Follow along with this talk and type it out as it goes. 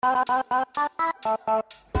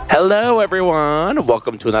Hello, everyone.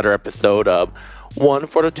 Welcome to another episode of One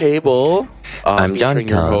for the Table. I'm John featuring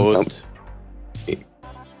your Kong. host.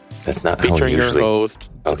 That's not how we Featuring your usually... host,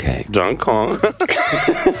 Okay. John Kong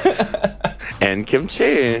and Kim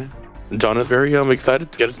Chi. John is very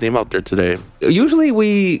excited to get his name out there today. Usually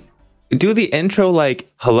we do the intro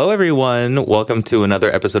like, hello, everyone. Welcome to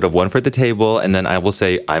another episode of One for the Table. And then I will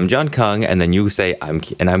say, I'm John Kong. And then you say, I'm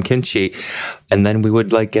Kim Chi. And then we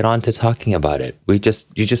would like get on to talking about it. You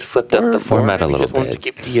just flipped up the format a little bit. We just want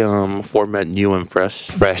to keep the format new and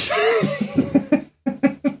fresh.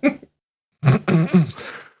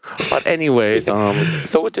 But anyways,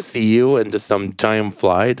 so good to see you and just some giant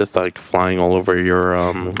fly just like flying all over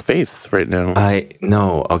your face right now. I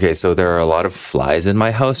know. Okay, so there are a lot of flies in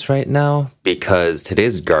my house right now because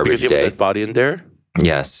today's garbage because you day. have a dead body in there?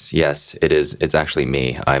 Yes, it is. It's actually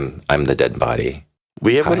me. I'm the dead body.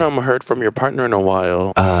 We haven't heard from your partner in a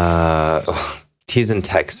while. He's in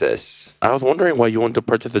Texas. I was wondering why you want to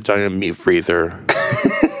purchase a giant meat freezer.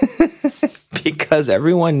 Because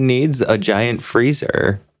everyone needs a giant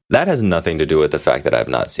freezer. That has nothing to do with the fact that I've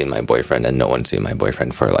not seen my boyfriend and no one's seen my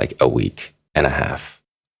boyfriend for like a week and a half.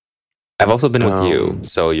 I've also been with you,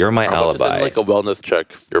 so you're my alibi. Like a wellness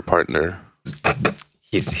check for your partner.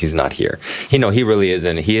 He's not here. He really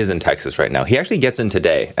isn't. He is in Texas right now. He actually gets in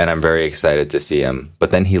today, and I'm very excited to see him.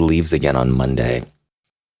 But then he leaves again on Monday.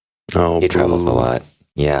 Oh, he travels a lot.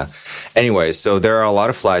 Yeah. Anyway, so there are a lot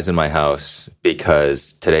of flies in my house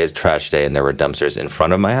because today is trash day and there were dumpsters in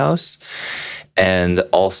front of my house. And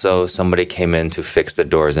also somebody came in to fix the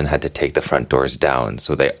doors and had to take the front doors down.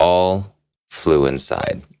 So they all flew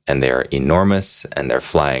inside and they are enormous and they're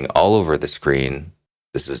flying all over the screen.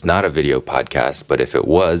 This is not a video podcast, but if it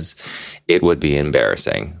was, it would be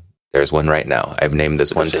embarrassing. There's one right now. I've named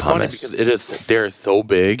this one Thomas. Because they're so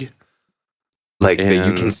big. Like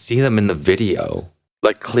you can see them in the video.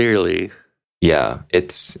 Like clearly. Yeah,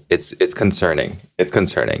 it's concerning. It's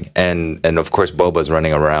concerning. And of course Boba's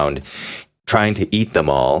running around trying to eat them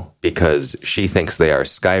all because she thinks they are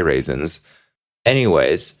sky raisins.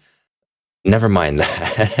 Anyways, never mind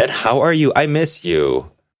that. How are you? I miss you.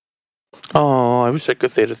 Oh, I wish I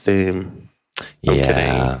could say the same. I'm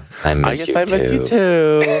kidding. I miss you too. I miss you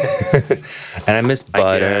too. And I miss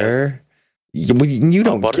Butter. You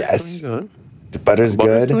don't guess. Doing good. Butter's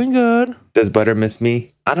good? Doing good. Does Butter miss me?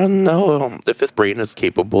 I don't know if his brain is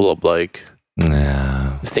capable of like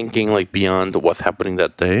thinking like beyond what's happening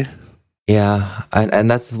that day. Yeah, and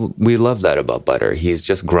we love that about Butter. He's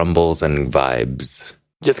just grumbles and vibes.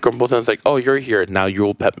 Just grumbles and it's like, oh, you're here. Now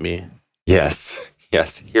you'll pet me. Yes.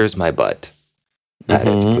 Here's my butt. Pat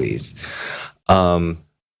it, please.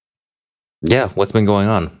 Yeah, what's been going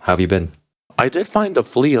on? How have you been? I did find a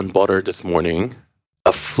flea on Butter this morning.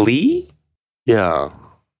 A flea? Yeah.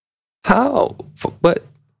 How? What?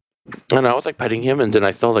 And I was like petting him and then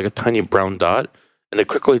I saw like a tiny brown dot and it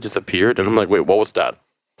quickly disappeared. And I'm like, wait, what was that?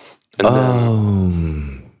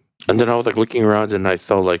 And then I was like looking around and I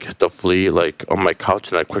saw like the flea like on my couch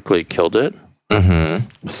and I quickly killed it.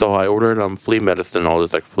 Mm-hmm. So I ordered flea medicine, all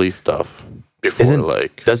this like flea stuff before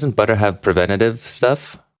Doesn't Butter have preventative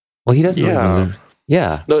stuff? Well, he doesn't.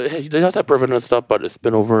 Yeah. No, he does have preventative stuff, but it's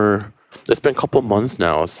been a couple months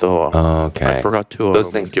now. So I forgot to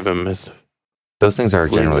give him his. Those things are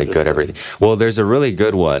generally good, everything. Well, there's a really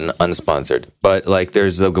good one, unsponsored, but like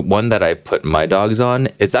there's the one that I put my dogs on.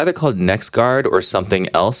 It's either called NexGard or something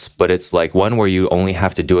else, but it's like one where you only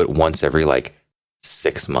have to do it once every like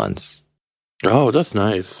 6 months. Oh, that's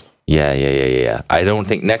nice. Yeah. I don't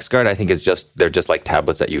think NexGard, I think they're just like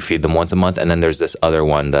tablets that you feed them once a month. And then there's this other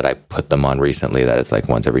one that I put them on recently that is like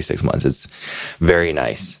once every 6 months. It's very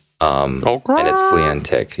nice. And it's flea and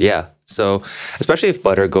tick. Yeah. So, especially if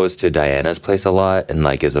Butter goes to Diana's place a lot and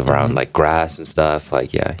like is around like grass and stuff,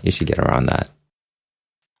 like you should get around that.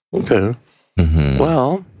 Okay. Mm-hmm.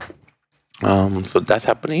 Well, so that's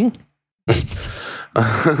happening.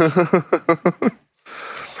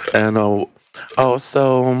 And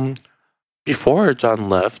so before John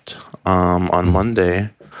left on Monday,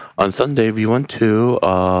 on Sunday we went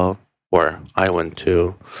to or I went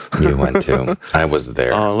to. You went to. I was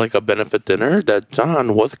there. Like a benefit dinner that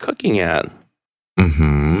John was cooking at.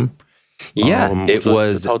 Mm-hmm. Yeah, it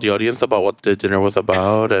was. Tell the audience about what the dinner was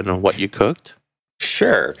about and what you cooked.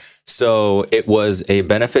 Sure. So it was a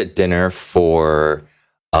benefit dinner for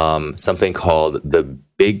something called the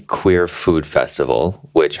Big Queer Food Festival,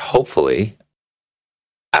 which hopefully,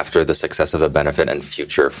 after the success of the benefit and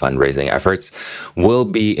future fundraising efforts, will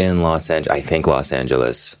be in Los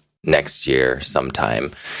Angeles, next year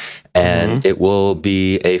sometime. And it will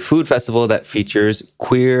be a food festival that features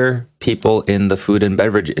queer people in the food and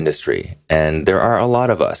beverage industry. And there are a lot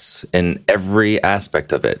of us in every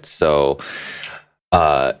aspect of it. So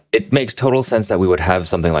it makes total sense that we would have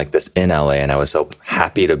something like this in LA. And I was so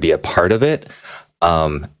happy to be a part of it.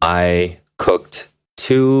 I cooked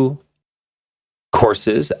 2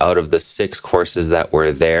 courses out of the 6 courses that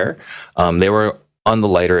were there. They were on the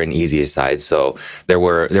lighter and easier side. So there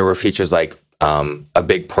were features like a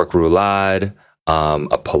big pork roulade,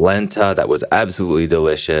 a polenta that was absolutely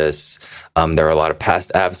delicious. There were a lot of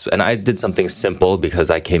past apps, and I did something simple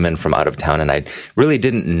because I came in from out of town and I really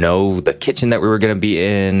didn't know the kitchen that we were going to be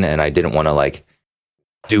in, and I didn't want to like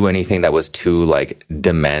do anything that was too like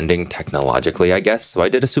demanding technologically, I guess. So I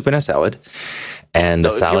did a soup and a salad, and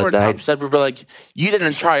the salad that we were like, you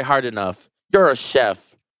didn't try hard enough. You're a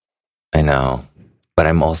chef. I know. But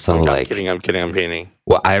I'm also I'm like... I'm kidding.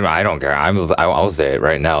 Well, I don't care. I'll say it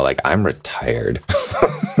right now. Like, I'm retired.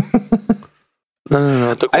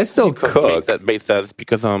 No. I still cook. That made sense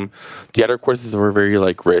because the other courses were very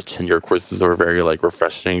like rich and your courses were very like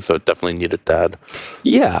refreshing. So it definitely needed that.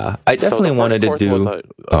 Yeah, I definitely wanted to do...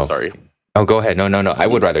 Sorry. Oh, go ahead. No. I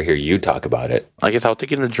would rather hear you talk about it. I guess I'll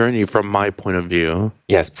take the journey from my point of view.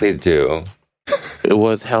 Yes, please do. It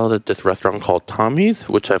was held at this restaurant called Tommy's,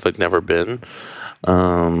 which I've like never been.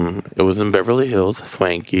 It was in Beverly Hills,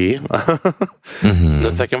 swanky. It's in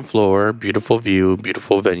the 2nd floor, beautiful view,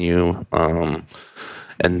 beautiful venue. And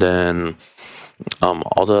then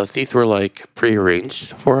all the seats were like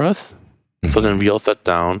prearranged for us. So then we all sat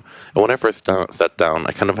down. And when I first sat down,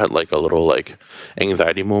 I kind of had like a little like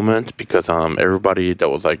anxiety moment because everybody that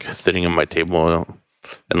was like sitting at my table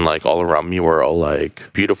and like all around me were all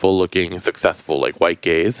like beautiful looking, successful, like white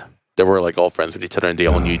gays. They were like all friends with each other and they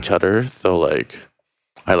all knew each other. So like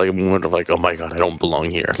I like a moment of like, oh my God, I don't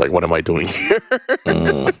belong here. Like, what am I doing here?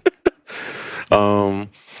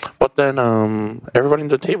 But then everybody at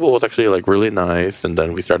the table was actually like really nice. And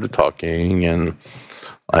then we started talking and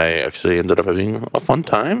I actually ended up having a fun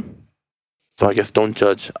time. So I guess don't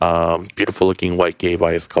judge beautiful looking white gay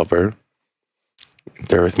by its cover.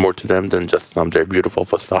 There is more to them than just their beautiful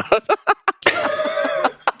facade.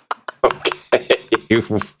 Okay.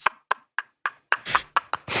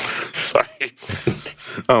 Sorry.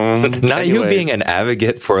 Not you being an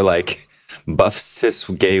advocate for like buff cis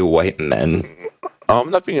gay white men. I'm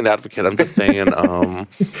not being an advocate. I'm just saying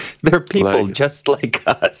they're people like, just like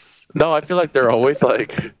us. No, I feel like they're always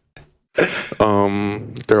like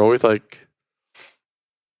they're always like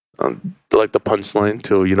the punchline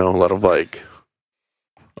to, you know, a lot of like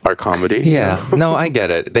our comedy. Yeah. No, I get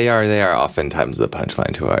it. They are oftentimes the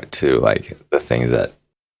punchline to like the things that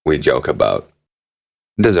we joke about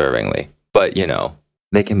deservingly. But, you know,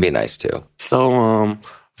 they can be nice too. So,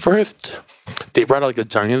 first, they brought like a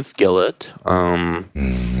giant skillet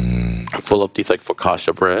full of these like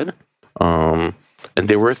focaccia bread. And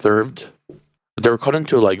they were served, they were cut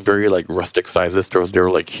into like very like rustic sizes. They were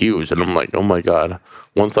like huge. And I'm like, oh my God,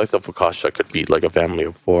 one slice of focaccia could feed like a family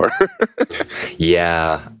of 4.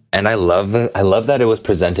 Yeah. And I love that it was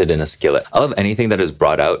presented in a skillet. I love anything that is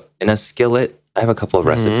brought out in a skillet. I have a couple of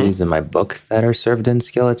recipes in my book that are served in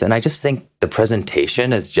skillets, and I just think the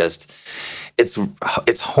presentation is just it's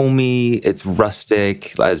homey, it's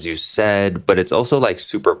rustic, as you said, but it's also like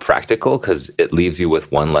super practical because it leaves you with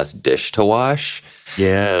one less dish to wash.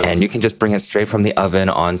 Yeah, and you can just bring it straight from the oven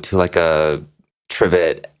onto like a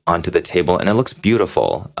trivet onto the table, and it looks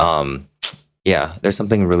beautiful. Yeah, there's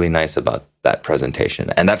something really nice about that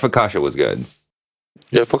presentation, and that focaccia was good.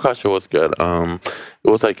 Yeah, focaccia was good. It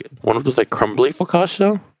was like one of those like crumbly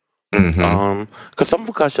focaccia. Because some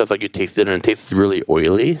focaccias like you taste it and it tastes really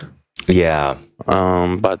oily. Yeah.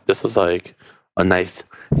 But this was like a nice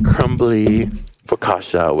crumbly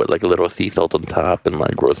focaccia with like a little sea salt on top and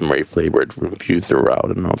like rosemary flavored infused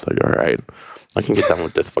throughout. And I was like, all right, I can get down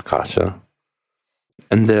with this focaccia.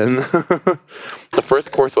 And then the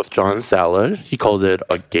first course was John's salad. He called it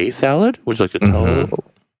a gay salad. Would you like to tell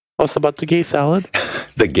us about the gay salad?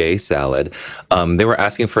 The gay salad. They were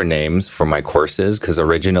asking for names for my courses because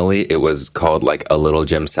originally it was called like a little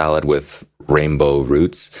Jim salad with rainbow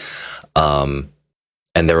roots. And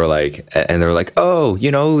they were like, oh,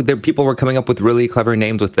 you know, people were coming up with really clever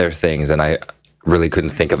names with their things. And I really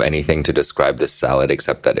couldn't think of anything to describe this salad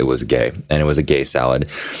except that it was gay, and it was a gay salad.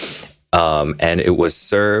 And it was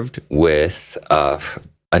served with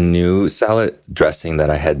a new salad dressing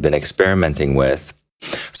that I had been experimenting with.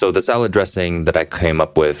 So the salad dressing that I came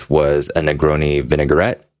up with was a Negroni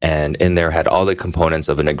vinaigrette, and in there had all the components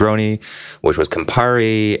of a Negroni, which was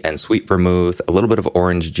Campari and sweet vermouth, a little bit of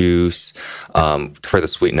orange juice for the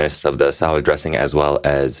sweetness of the salad dressing, as well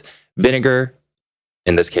as vinegar,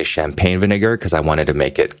 in this case, champagne vinegar, because I wanted to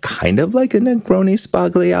make it kind of like a Negroni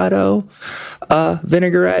Spagliato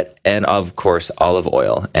vinaigrette, and of course, olive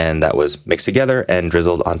oil. And that was mixed together and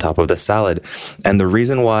drizzled on top of the salad. And the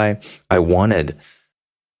reason why I wanted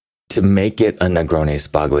to make it a Negroni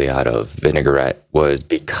Spagliato vinaigrette was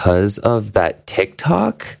because of that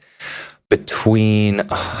TikTok between,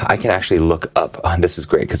 I can actually look up, this is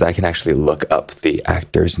great, because I can actually look up the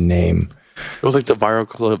actor's name. It was like the viral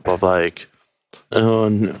clip of like,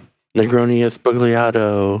 Negroni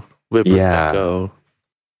Spagliato with Prosecco.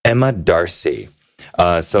 Emma Darcy.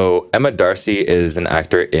 So Emma Darcy is an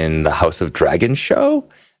actor in the House of Dragon show.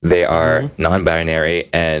 They are non-binary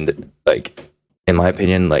and, like, in my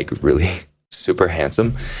opinion, like, really super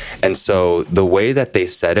handsome. And so the way that they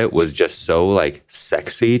said it was just so, like,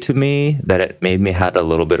 sexy to me that it made me had a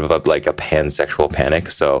little bit of a pansexual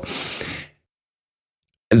panic. So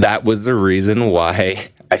that was the reason why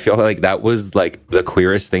I feel like that was like the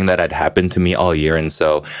queerest thing that had happened to me all year. And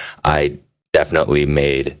so I definitely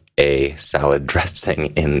made a salad dressing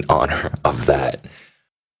in honor of that.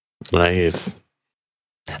 Nice.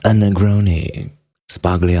 A Negroni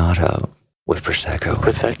Spagliato with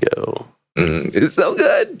Prosecco. It's so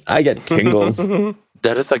good. I get tingles.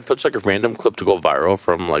 That is like such like a random clip to go viral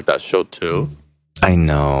from like that show too. I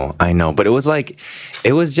know. But it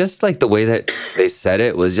was just like the way that they said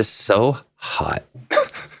it was just so hot.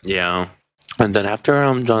 Yeah. And then after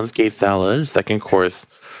John's gay salad, second course,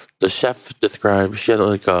 the chef described she had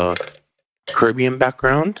like a Caribbean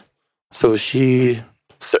background. So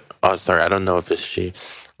I don't know if it's she.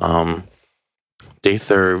 They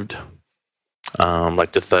served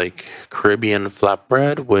like this like Caribbean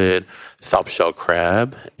flatbread with soft shell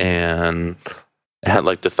crab, and it had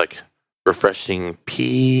like this like refreshing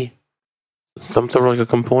pea, some sort of like a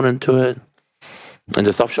component to it. And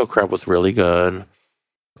the soft shell crab was really good.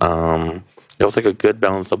 It was like a good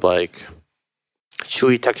balance of like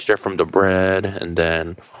chewy texture from the bread and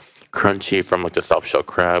then crunchy from like the soft shell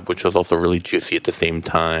crab, which was also really juicy at the same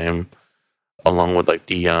time, along with like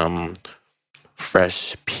the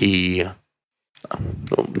fresh pea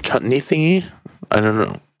chutney thingy. I don't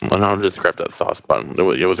know how to describe that sauce, but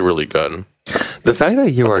it was really good. The fact that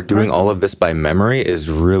you are doing all of this by memory is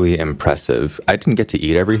really impressive. I didn't get to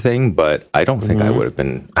eat everything, but I don't think I would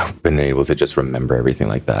have been able to just remember everything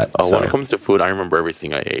like that. When it comes to food, I remember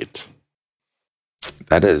everything I ate.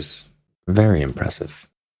 That is very impressive.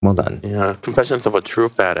 Well done. Yeah, confessions of a true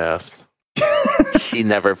fat ass. She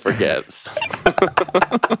never forgets.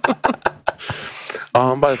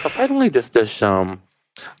 But surprisingly, this dish, a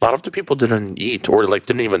lot of the people didn't eat or like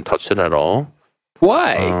didn't even touch it at all.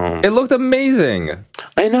 Why? It looked amazing.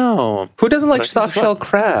 I know. Who doesn't like soft shell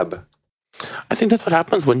crab? I think that's what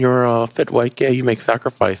happens when you're a fit white gay. You make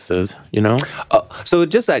sacrifices, you know? So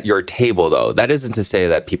just at your table, though, that isn't to say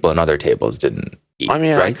that people in other tables didn't eat, I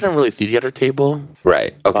mean, right? I couldn't really see the other table.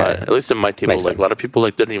 Right, okay. At least in my table, Makes like sense. a lot of people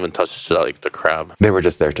like didn't even touch like the crab. They were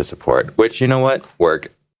just there to support, which, you know what?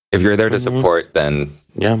 Work. If you're there to support, then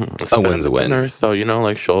Yeah, a win's a win. Dinner, so, you know,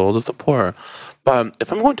 like show the support. But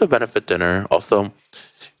if I'm going to a benefit dinner, also,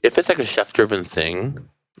 if it's like a chef-driven thing,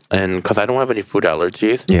 and because I don't have any food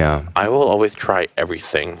allergies, Yeah. I will always try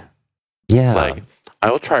everything. Yeah. Like, I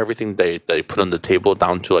will try everything they put on the table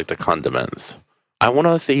down to like the condiments. I want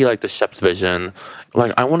to see like the chef's vision.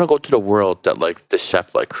 Like, I want to go to the world that like the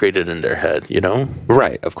chef like created in their head, you know?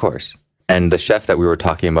 Right, of course. And the chef that we were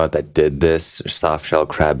talking about that did this soft shell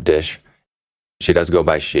crab dish, she does go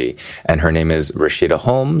by she, and her name is Rashida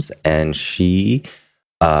Holmes, and she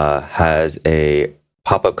has a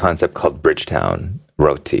pop-up concept called Bridgetown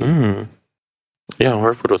Roti Yeah,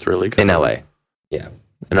 her food was really good. in LA. Yeah.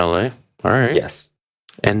 In LA? All right. Yes.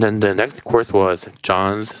 And then the next course was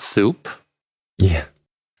John's soup. Yeah.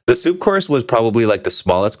 The soup course was probably like the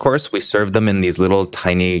smallest course. We served them in these little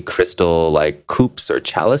tiny crystal like coupes or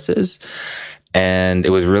chalices, and it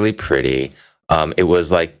was really pretty. It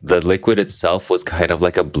was like the liquid itself was kind of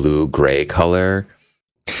like a blue-gray color.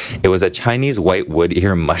 It was a Chinese white wood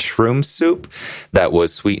ear mushroom soup that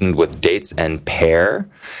was sweetened with dates and pear.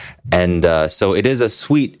 And so it is a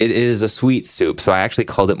sweet soup. So I actually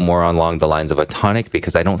called it more along the lines of a tonic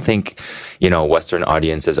because I don't think, Western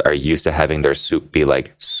audiences are used to having their soup be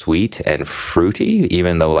like sweet and fruity,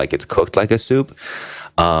 even though like it's cooked like a soup.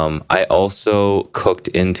 I also cooked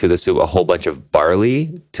into the soup a whole bunch of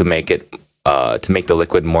barley to make it to make the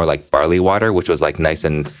liquid more like barley water, which was like nice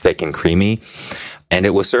and thick and creamy. and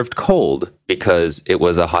it was served cold because it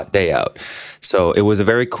was a hot day out. So it was a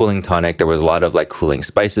very cooling tonic. There was a lot of like cooling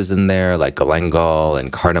spices in there, like galangal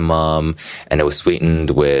and cardamom, and it was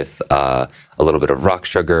sweetened with a little bit of rock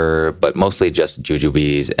sugar, but mostly just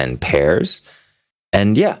jujubes and pears.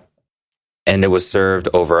 And yeah, and it was served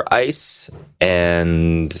over ice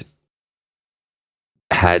and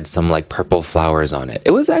had some like purple flowers on it.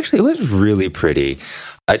 It was really pretty.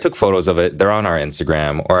 I took photos of it. They're on our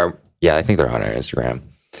Instagram, or yeah, I think they're on our Instagram.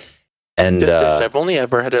 And this dish, I've only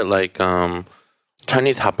ever had it like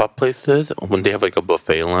Chinese hot pot places when they have like a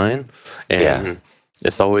buffet line, and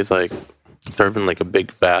it's always like served in like a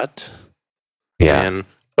big vat. Yeah,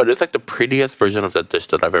 but it's like the prettiest version of that dish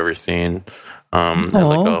that I've ever seen. And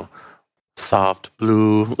like a soft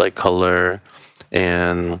blue like color,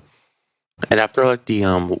 and after like the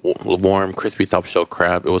warm crispy soft shell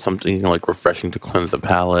crab, it was something like refreshing to cleanse the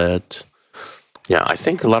palate. Yeah, I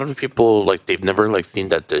think a lot of the people like they've never like seen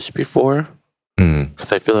that dish before,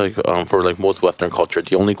 because I feel like for like most Western culture,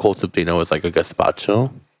 the only cold soup they know is like a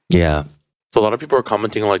gazpacho. Yeah, so a lot of people are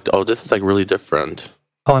commenting like, "Oh, this is like really different."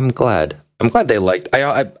 Oh, I'm glad they liked.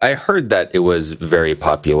 I heard that it was very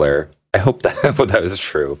popular. I hope that was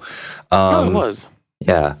true. No, it was.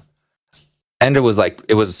 Yeah. And it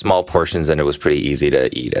was small portions and it was pretty easy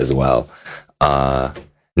to eat as well.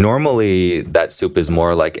 Normally that soup is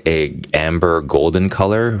more like a amber golden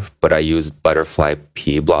color, but I used butterfly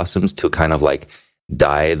pea blossoms to kind of like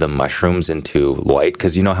dye the mushrooms into white.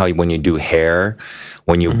 Because you know how when you do hair,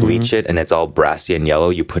 when you bleach it and it's all brassy and yellow,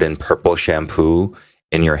 you put in purple shampoo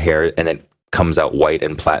in your hair and it comes out white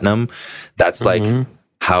and platinum. That's like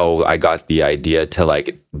how I got the idea to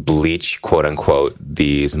like bleach, quote unquote,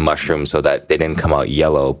 these mushrooms so that they didn't come out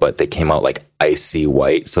yellow, but they came out like icy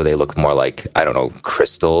white. So they looked more like, I don't know,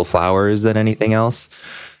 crystal flowers than anything else.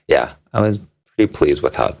 Yeah, I was pretty pleased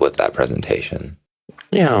with that presentation.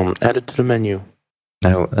 Yeah, add it to the menu.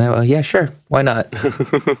 Yeah, sure. Why not?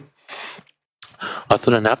 So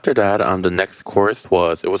then after that, the next course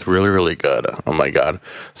was really, really good. Oh my God.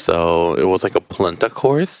 So it was like a polenta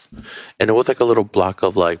course, and it was like a little block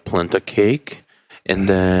of like polenta cake. And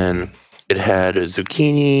then it had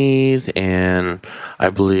zucchinis and I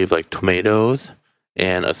believe like tomatoes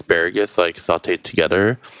and asparagus like sauteed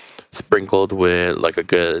together, sprinkled with like a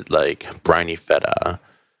good like briny feta.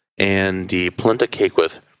 And the polenta cake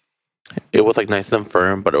was like nice and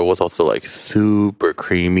firm, but it was also like super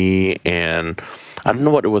creamy, and I don't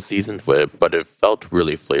know what it was seasoned with, but it felt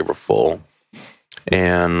really flavorful.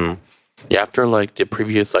 And yeah, after like the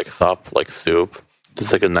previous like soft like soup,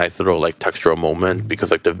 just like a nice little like textural moment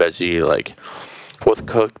because like the veggie like was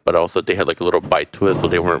cooked, but also they had like a little bite to it, so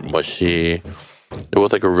they weren't mushy. It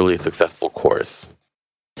was like a really successful course.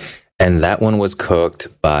 And that one was cooked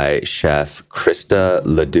by Chef Krista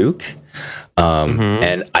Leduc.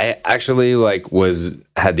 And I actually like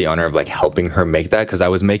had the honor of like helping her make that because I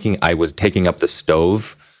was taking up the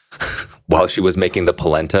stove while she was making the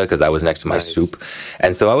polenta because I was next to my soup.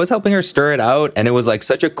 And so I was helping her stir it out, and it was like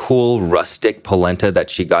such a cool rustic polenta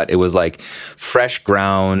that she got. It was like fresh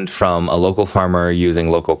ground from a local farmer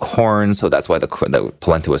using local corn, so that's why the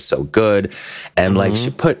polenta was so good. And like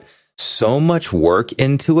she put so much work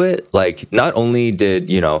into it. Like not only did,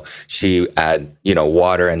 she add,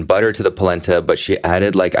 water and butter to the polenta, but she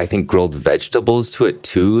added like, I think grilled vegetables to it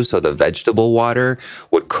too. So the vegetable water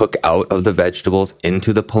would cook out of the vegetables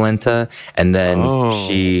into the polenta. And then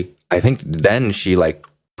she like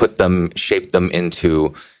shaped them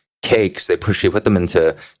into cakes. She put them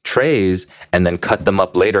into trays and then cut them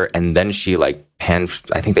up later. And then she like I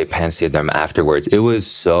think they pan-seared them afterwards. It was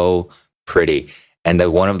so pretty. And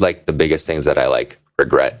one of like the biggest things that I like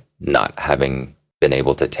regret not having been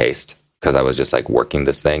able to taste because I was just like working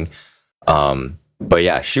this thing. But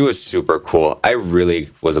yeah, she was super cool. I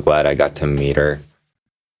really was glad I got to meet her.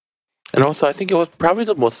 And also, I think it was probably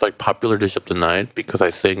the most like popular dish of the night because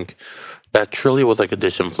I think that truly was like a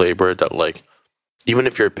dish and flavor that like, even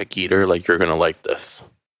if you're a picky eater, like you're gonna like this.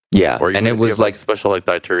 Yeah, or and it was like special like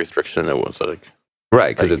dietary restriction. It was like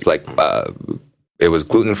right because it's like. It was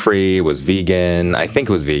gluten-free, it was vegan. I think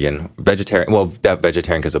it was vegan. Vegetarian. Well, that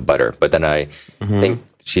vegetarian because of butter. But then I think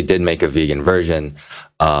she did make a vegan version.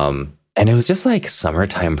 And it was just like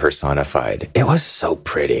summertime personified. It was so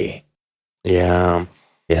pretty. Yeah.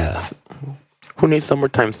 Yeah. Who needs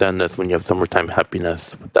summertime sadness when you have summertime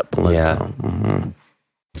happiness with that polenta? Yeah.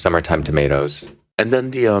 Summertime tomatoes. And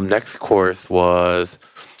then the next course was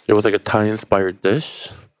like a Thai-inspired dish.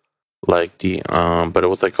 Like but it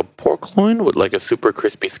was like a pork loin with like a super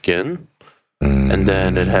crispy skin, and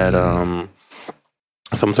then it had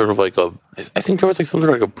some sort of like I think there was like some sort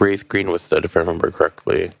of like a braised green with it, if I remember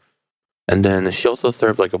correctly, And then she also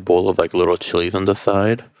served like a bowl of like little chilies on the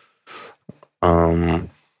side. And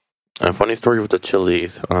a funny story with the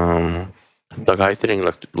chilies. The guy sitting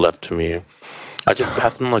left to me, I just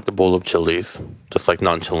passed him like the bowl of chilies, just like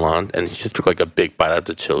nonchalant, and he just took like a big bite out of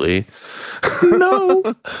the chili. No.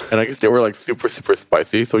 And I guess they were like super, super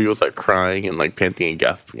spicy, so he was like crying and like panting and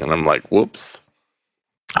gasping, and I'm like, whoops.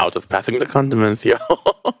 I was just passing the condiments, yo.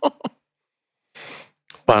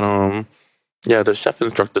 But yeah, the chef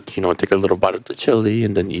instructed, take a little bite of the chili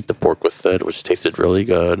and then eat the pork with it, which tasted really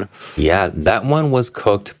good. Yeah, that one was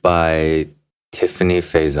cooked by Tiffany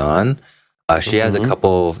Faison. She has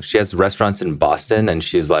she has restaurants in Boston, and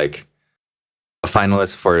she's like a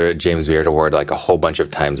finalist for James Beard Award like a whole bunch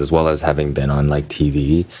of times, as well as having been on like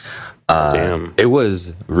TV. Damn. It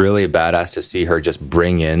was really badass to see her just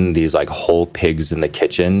bring in these like whole pigs in the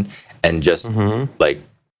kitchen and just like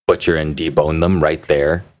butcher and debone them right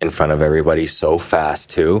there in front of everybody so fast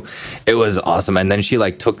too. It was awesome. And then she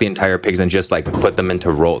like took the entire pigs and just like put them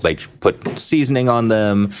into roll, like put seasoning on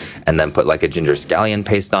them and then put like a ginger scallion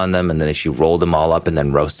paste on them. And then she rolled them all up and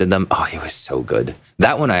then roasted them. Oh, it was so good.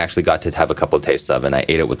 That one I actually got to have a couple of tastes of, and I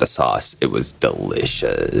ate it with the sauce. It was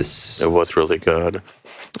delicious. It was really good.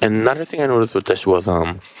 And another thing I noticed with this was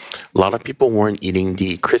a lot of people weren't eating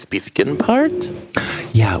the crispy skin part.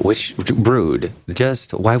 Yeah, which rude.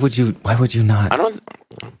 Just why would you not?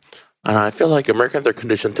 I feel like Americans are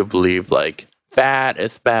conditioned to believe like fat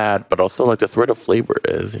is bad, but also like that's where the flavor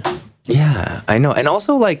is. Yeah, I know. And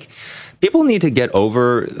also like people need to get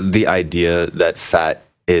over the idea that fat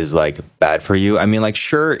is like bad for you. I mean, like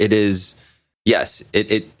sure it is. Yes,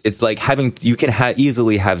 it's like you can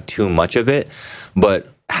easily have too much of it, but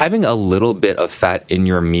having a little bit of fat in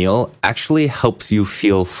your meal actually helps you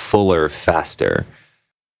feel fuller faster.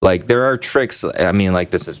 Like there are tricks. I mean,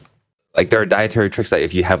 like this is like there are dietary tricks that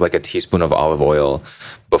if you have like a teaspoon of olive oil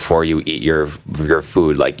before you eat your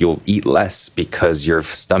food, like you'll eat less because your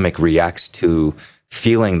stomach reacts to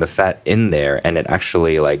feeling the fat in there, and it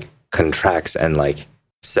actually like contracts and like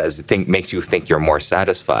makes you think you're more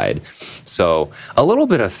satisfied. So a little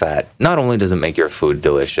bit of fat not only does it make your food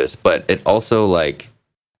delicious, but it also like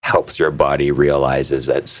helps your body realizes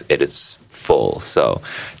that it's full. So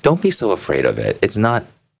don't be so afraid of it. It's not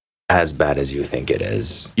as bad as you think it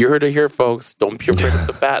is. You heard it here, folks. Don't be afraid of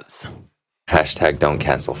the fats. Hashtag don't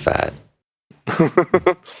cancel fat.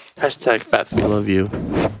 Hashtag fats, we love you.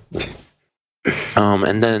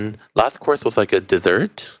 And then last course was like a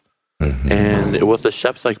dessert. And it was the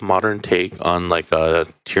chef's like modern take on like a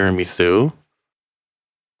tiramisu.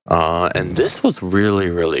 And this was really,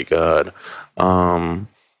 really good.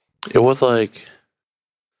 It was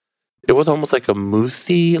almost like a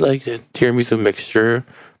moussey, like a tiramisu mixture,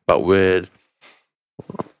 but with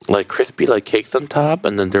like crispy like cakes on top,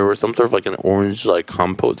 and then there was some sort of like an orange like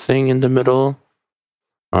compote thing in the middle.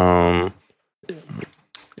 And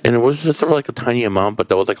it was just sort of like a tiny amount, but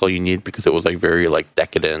that was like all you need because it was like very like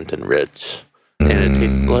decadent and rich, and it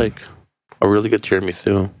tasted like a really good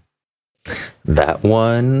tiramisu. That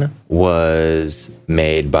one was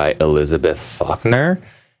made by Elizabeth Faulkner,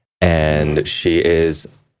 and she's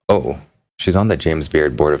on the James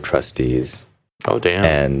Beard Board of Trustees. Oh, damn.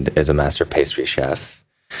 And is a master pastry chef.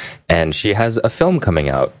 And she has a film coming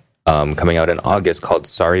out in August called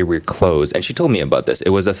Sorry We're Closed. And she told me about this. It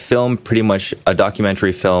was a film, pretty much a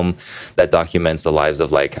documentary film that documents the lives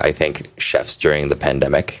of, like, I think, chefs during the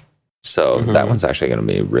pandemic. So that one's actually going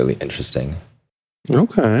to be really interesting.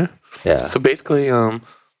 Okay. Yeah. So basically,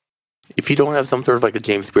 if you don't have some sort of like a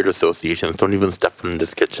James Beard association, don't even step from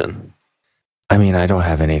this kitchen. I mean, I don't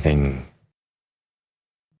have anything.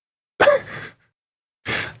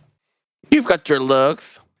 You've got your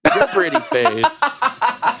looks, your pretty face.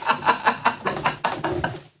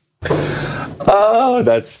 Oh,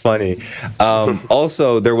 that's funny.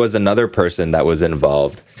 Also, there was another person that was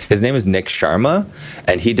involved. His name is Nick Sharma,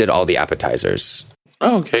 and he did all the appetizers.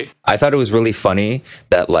 Oh, okay. I thought it was really funny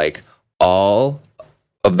that like all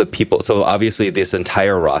of the people, so obviously this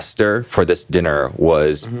entire roster for this dinner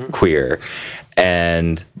was queer,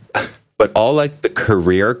 but all like the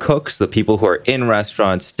career cooks, the people who are in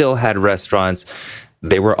restaurants, still had restaurants,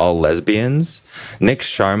 they were all lesbians. Nick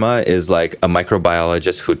Sharma is like a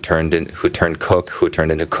microbiologist who turned cook, who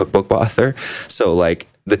turned into cookbook author. So like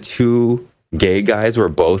the two gay guys were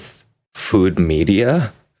both food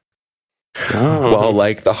media. Oh. While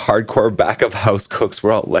like the hardcore back of house cooks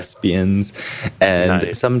were all lesbians,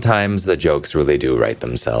 and sometimes the jokes really do write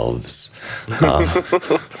themselves.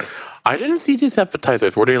 I didn't see these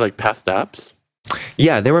appetizers. Were they like past apps?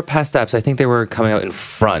 Yeah, they were past apps. I think they were coming out in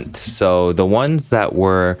front. So the ones that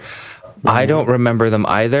were I don't remember them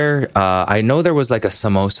either. I know there was like a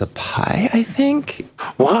samosa pie, I think.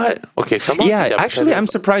 What? Okay, yeah, actually, I'm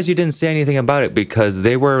surprised you didn't say anything about it because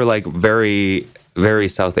they were like very, very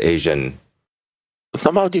South Asian.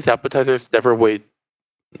 Somehow these appetizers never wait.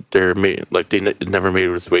 They never made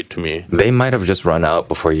its way to me. They might have just run out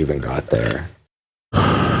before you even got there.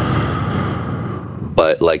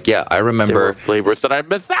 But like, yeah, I remember there were flavors that I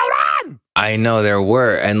missed out on. I know there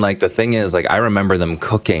were, and like the thing is, like I remember them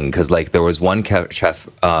cooking because like there was one chef,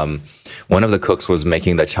 one of the cooks was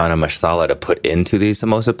making the chana masala to put into these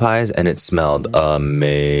samosa pies, and it smelled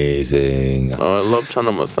amazing. Oh, I love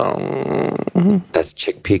chana masala. That's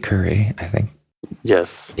chickpea curry, I think.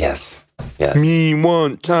 Yes. Me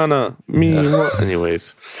want chana. Want.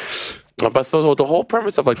 Anyways. But so the whole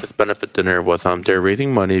premise of like this benefit dinner was they're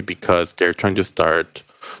raising money because they're trying to start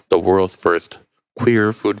the world's first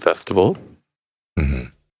queer food festival,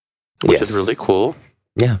 which is really cool.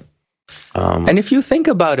 Yeah. And if you think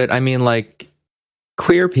about it, I mean, like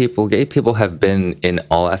queer people, gay people have been in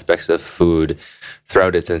all aspects of food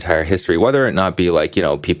throughout its entire history, whether it not be like, you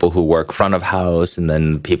know, people who work front of house and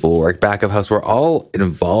then people who work back of house, we're all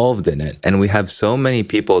involved in it. And we have so many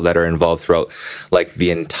people that are involved throughout like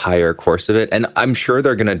the entire course of it. And I'm sure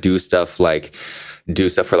they're going to do stuff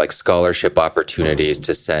for like scholarship opportunities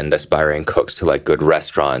to send aspiring cooks to like good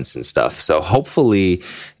restaurants and stuff. So hopefully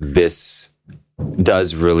this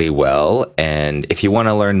does really well. And if you want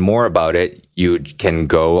to learn more about it, you can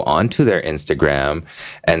go onto their Instagram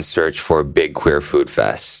and search for Big Queer Food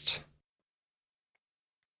Fest.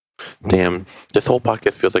 Damn, this whole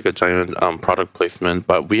podcast feels like a giant product placement,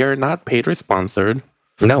 but we are not paid or sponsored.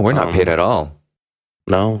 No, we're not paid at all.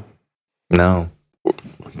 No.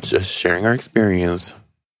 Just sharing our experience.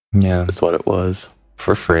 Yeah. That's what it was.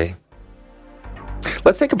 For free.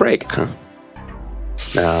 Let's take a break.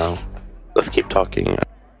 No. Let's keep talking.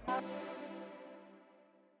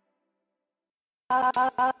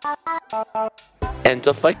 And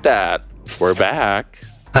just like that, we're back.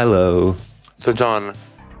 Hello. So, John,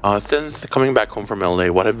 since coming back home from LA,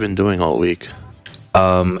 what have you been doing all week?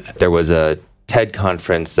 There was a TED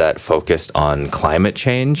conference that focused on climate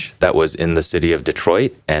change that was in the city of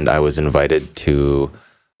Detroit, and I was invited to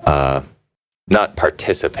not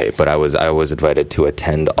participate, but I was invited to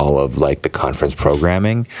attend all of like the conference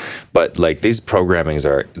programming. But like the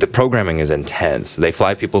programming is intense. They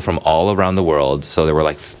fly people from all around the world. So there were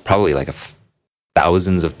like probably like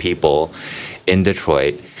thousands of people in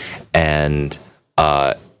Detroit. And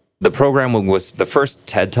the program was, the first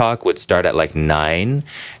TED Talk would start at like 9.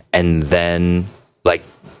 And then like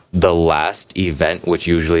the last event, which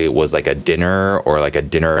usually was like a dinner or like a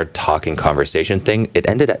dinner talking conversation thing, it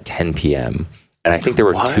ended at 10 p.m. And I think there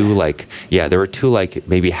were two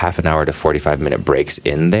maybe half an hour to 45-minute breaks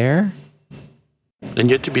in there. And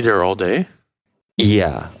you had to be there all day?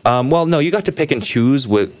 Yeah. Well, no, you got to pick and choose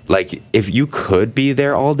with like if you could be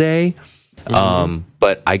there all day.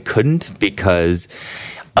 But I couldn't because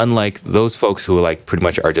unlike those folks who like pretty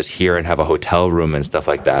much are just here and have a hotel room and stuff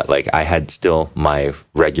like that, like I had still my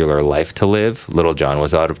regular life to live. Little John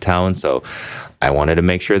was out of town, so I wanted to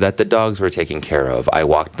make sure that the dogs were taken care of. I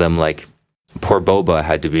walked them like poor Boba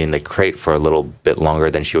had to be in the crate for a little bit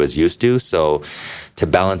longer than she was used to. So to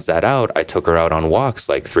balance that out, I took her out on walks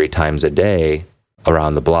like 3 times a day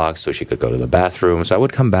around the block so she could go to the bathroom. So I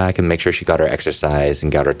would come back and make sure she got her exercise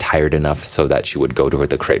and got her tired enough so that she would go to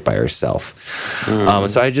the crate by herself.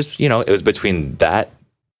 So I just, it was between that,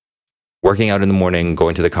 working out in the morning,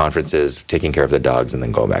 going to the conferences, taking care of the dogs, and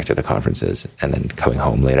then going back to the conferences, and then coming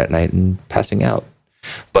home late at night and passing out.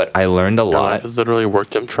 But I learned a lot. Life is literally work,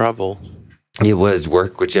 gym, travel. It was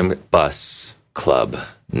work, gym, bus, club,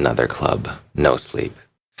 another club, no sleep,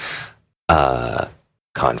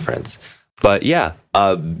 conference. But yeah,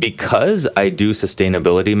 because I do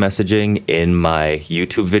sustainability messaging in my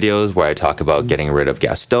YouTube videos where I talk about getting rid of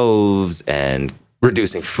gas stoves and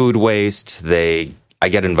reducing food waste, I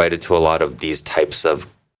get invited to a lot of these types of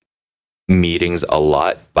meetings a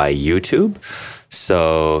lot by YouTube.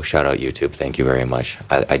 So shout out YouTube. Thank you very much.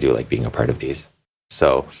 I do like being a part of these.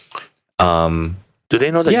 So, do they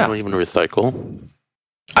know that you don't even recycle?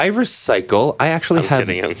 I recycle. I actually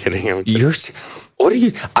I'm kidding. What are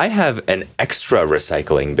you? I have an extra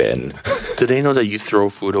recycling bin. Do they know that you throw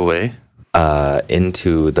food away?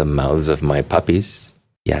 Into the mouths of my puppies.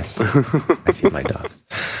 Yes. I feed my dogs.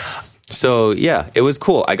 So yeah, it was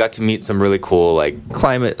cool. I got to meet some really cool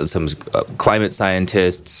climate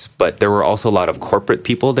scientists, but there were also a lot of corporate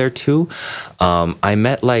people there too. I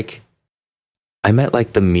met the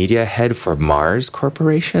media head for Mars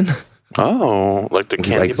Corporation. Oh, like the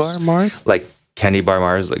candy bar Mars? Like candy bar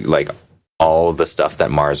Mars, like all the stuff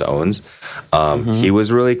that Mars owns. He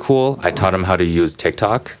was really cool. I taught him how to use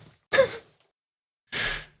TikTok.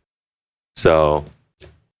 So,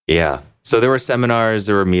 yeah. So there were seminars,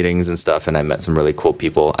 there were meetings and stuff, and I met some really cool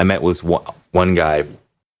people. I met with one guy.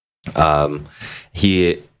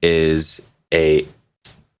 He is I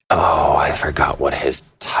forgot what his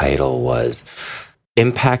title was.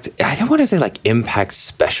 Impact, I don't want to say like impact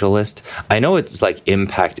specialist. I know it's like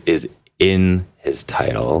impact is in his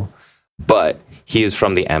title, but he is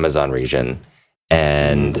from the Amazon region.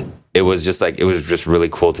 And it was just really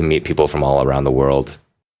cool to meet people from all around the world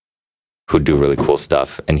who do really cool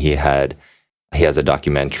stuff. And he has a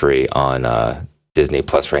documentary on Disney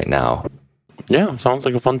Plus right now. Yeah, sounds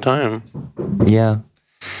like a fun time. Yeah,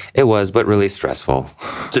 it was, but really stressful.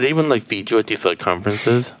 Did they even like feed you at these like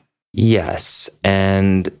conferences? Yes,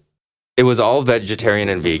 and it was all vegetarian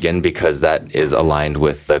and vegan because that is aligned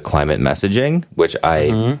with the climate messaging, which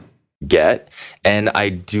I get, and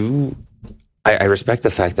I respect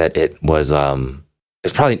the fact that it was.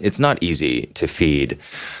 It's not easy to feed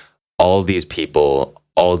all these people,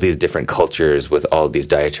 all these different cultures with all these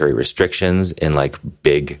dietary restrictions in like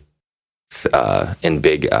big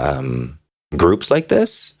groups like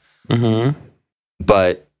this.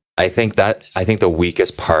 But I think the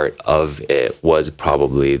weakest part of it was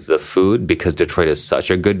probably the food, because Detroit is such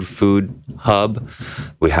a good food hub.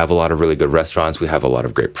 We have a lot of really good restaurants. We have a lot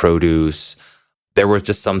of great produce. There were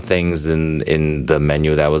just some things in the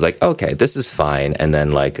menu that was like, okay, this is fine. And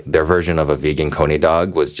then like their version of a vegan coney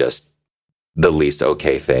dog was just the least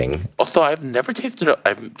okay thing. Also, I've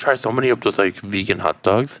tried so many of those like vegan hot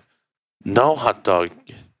dogs. No hot dog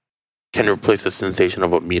can replace the sensation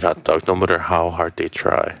of a meat hot dog, no matter how hard they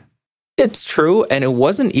try. It's true, and it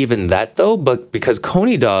wasn't even that though, but because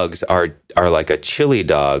coney dogs are like a chili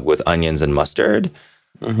dog with onions and mustard,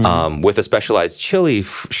 with a specialized chili,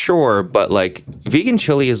 sure, but like vegan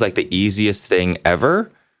chili is like the easiest thing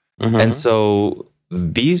ever, and so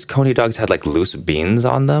these coney dogs had like loose beans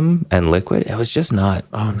on them and liquid. It was just not.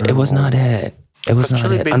 Oh, no. It was not it. It was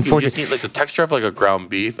not it. Unfortunately, you just need like the texture of like a ground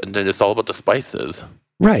beef, and then it's all about the spices.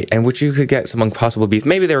 Right, and which you could get some Impossible beef.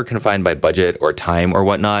 Maybe they were confined by budget or time or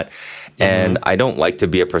whatnot. And I don't like to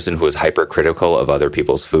be a person who is hypercritical of other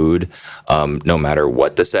people's food, no matter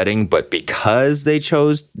what the setting. But because they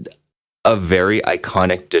chose a very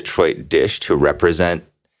iconic Detroit dish to represent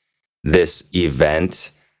this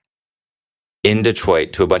event in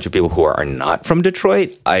Detroit to a bunch of people who are not from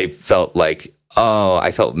Detroit, I felt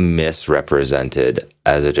misrepresented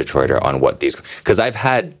as a Detroiter on what these, because I've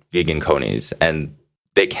had vegan conies and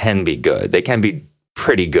they can be good. They can be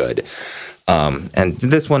pretty good. And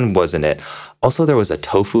this one wasn't it. Also, there was a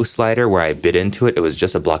tofu slider where I bit into it. It was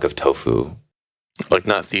just a block of tofu. Like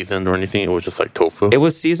not seasoned or anything? It was just like tofu? It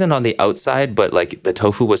was seasoned on the outside, but like the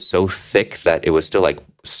tofu was so thick that it was still like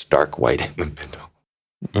stark white in the middle.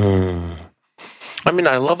 I mean,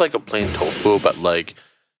 I love like a plain tofu, but like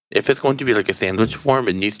if it's going to be like a sandwich form,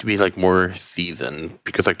 it needs to be like more seasoned,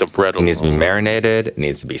 because like the bread alone, it needs to be marinated, it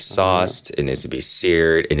needs to be sauced, it needs to be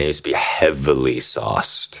seared, it needs to be heavily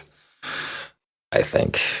sauced. I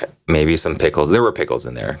think maybe some pickles. There were pickles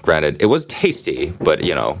in there. Granted, it was tasty, but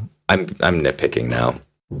you know, I'm nitpicking now.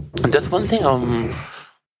 And that's one thing. A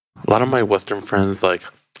lot of my Western friends, like,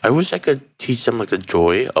 I wish I could teach them like the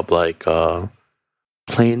joy of like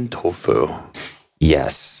plain tofu.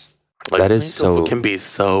 Yes, like, that is so. Tofu can be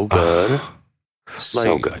so good.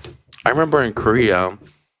 So good. I remember in Korea.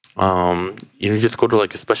 You just go to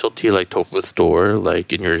like a specialty like tofu store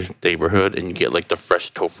like in your neighborhood, and you get like the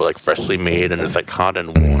fresh tofu, like freshly made, and it's like hot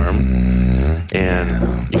and warm,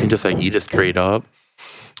 and you can just like eat it straight up,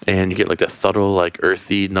 and you get like that subtle like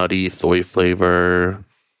earthy, nutty soy flavor,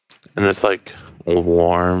 and it's like a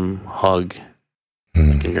warm hug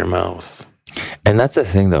like, in your mouth. And that's the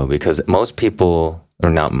thing though, because most people, or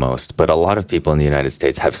not most, but a lot of people in the United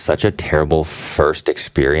States have such a terrible first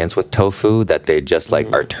experience with tofu that they just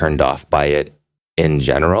like are turned off by it in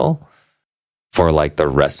general for like the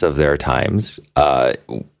rest of their times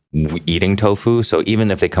eating tofu. So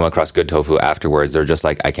even if they come across good tofu afterwards, they're just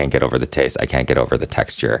like, I can't get over the taste. I can't get over the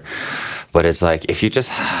texture. But it's like, if you've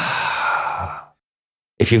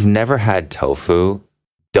never had tofu,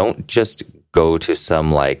 don't just go to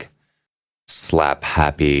some like slap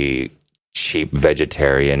happy cheap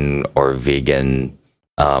vegetarian or vegan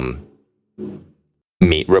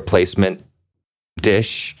meat replacement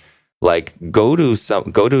dish. Like go to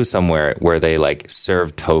somewhere where they like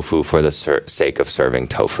serve tofu for the sake of serving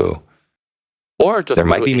tofu, or just there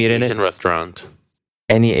might be meat in it. Asian restaurant,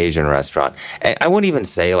 any Asian restaurant. And I won't even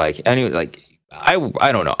say like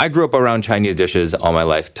I don't know. I grew up around Chinese dishes all my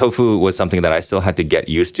life. Tofu was something that I still had to get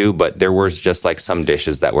used to, but there was just like some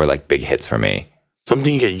dishes that were like big hits for me.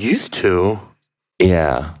 Something you get used to?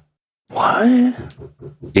 Yeah. What?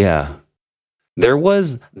 Yeah.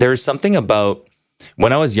 There's something about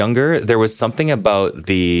when I was younger, there was something about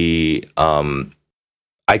the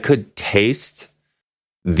I could taste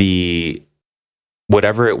the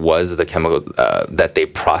whatever it was, the chemical that they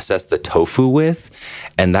processed the tofu with,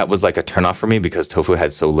 and that was like a turnoff for me because tofu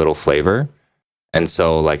had so little flavor, and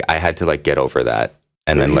so like I had to like get over that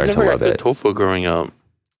and then learn to love it. Tofu growing up?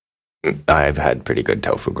 I've had pretty good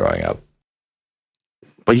tofu growing up,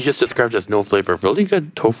 but you just described as no flavor. Really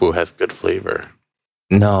good tofu has good flavor.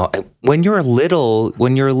 No, when you're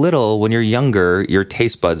younger, your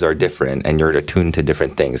taste buds are different and you're attuned to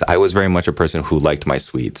different things. I was very much a person who liked my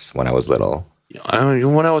sweets when I was little.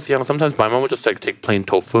 When I was young, sometimes my mom would just like take plain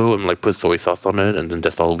tofu and like put soy sauce on it, and then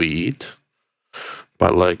that's all we eat.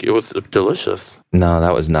 But like, it was delicious. No,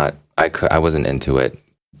 that was not. I wasn't into it.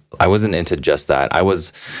 I wasn't into just that.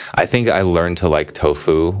 I think I learned to like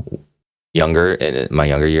tofu in my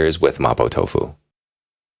younger years with mapo tofu.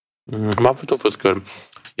 Mapo tofu is good.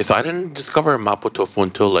 Yes, I didn't discover mapo tofu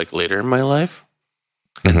until like later in my life.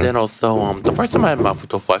 And then also, the first time I had mapo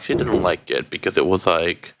tofu, I actually didn't like it because it was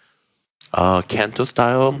like Kanto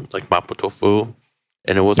style, like mapo tofu,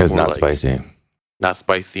 and it was not like, spicy. Not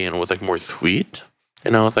spicy, and it was like more sweet.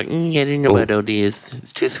 And I was like, I didn't know about all this.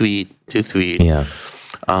 It's too sweet. Yeah.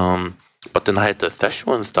 But then I had the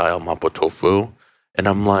Szechuan style mapo tofu, and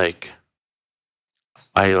I'm like,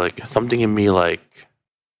 something in me like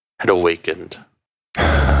had awakened.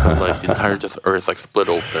 Like the entire just earth like split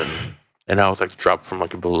open, and I was like dropped from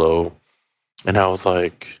like below, and I was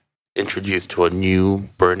like introduced to a new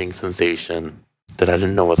burning sensation that I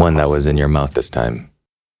didn't know was one that was in your mouth this time.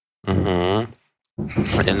 And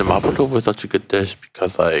the mapo tofu is such a good dish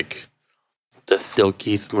because like the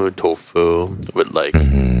silky smooth tofu with like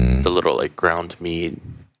the little like ground meat,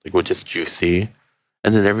 like which is juicy,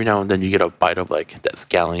 and then every now and then you get a bite of like that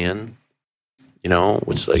scallion. You know,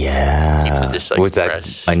 which like keeps the dish like with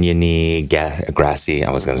fresh. That oniony, grassy. I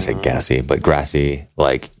was going to say gassy, but grassy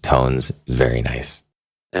like tones, very nice.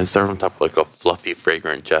 And serve on top of like a fluffy,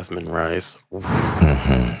 fragrant jasmine rice.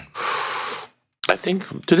 I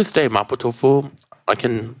think to this day, mapo tofu, I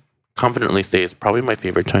can confidently say is probably my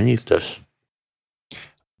favorite Chinese dish.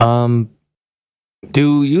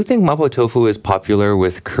 Do you think mapo tofu is popular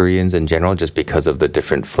with Koreans in general just because of the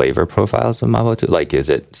different flavor profiles of mapo tofu? Like, is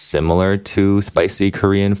it similar to spicy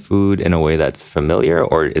Korean food in a way that's familiar,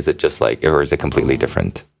 or is it just like, or is it completely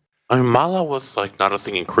different? I mean, mala was like not a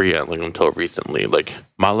thing in Korea like until recently. Like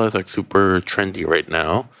mala is like super trendy right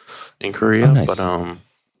now in Korea, nice. But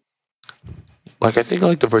like I think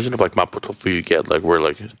like the version of like mapo tofu you get like where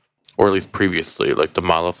like, or at least previously, like the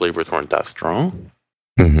mala flavors weren't that strong.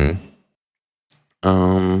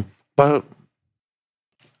 But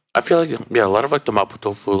I feel like a lot of like the mapo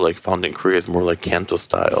tofu like found in Korea is more like Kanto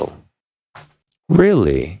style.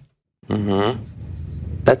 Really?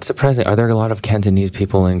 That's surprising. Are there a lot of Cantonese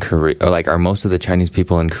people in Korea? Or like, are most of the Chinese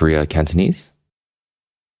people in Korea Cantonese?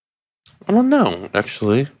 I don't know,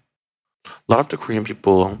 actually. A lot of the Korean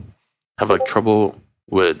people have like trouble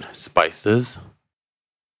with spices.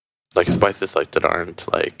 Like spices like that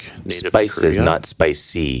aren't like native spices, to Korea. Not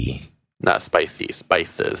spicy. Not spicy,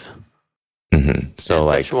 spices. So and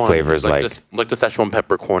like Szechuan, flavors like the Szechuan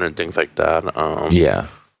peppercorn and things like that.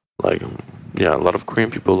 Like a lot of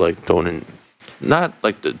Korean people like not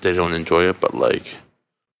like they don't enjoy it, but like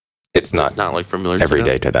it's not like familiar every to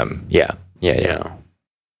day to them. Yeah.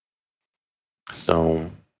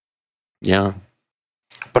 So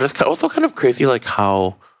but it's also kind of crazy like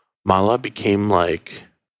how mala became like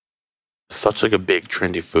such like a big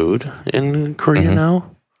trendy food in Korea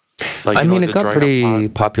now. Like, I mean, it got pretty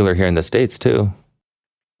popular here in the States too.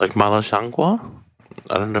 Like mala shangwa?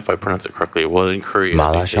 I don't know if I pronounced it correctly. Well, in Korea,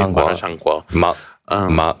 mala shangwa.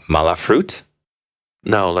 Mala fruit?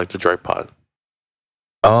 No, like the dry pot.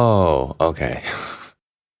 Oh, okay.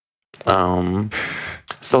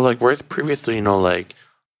 So like, whereas previously, like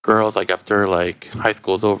girls, like after like high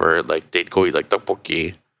school's over, like they'd go eat like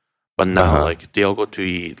tteokbokki, but now like they all go to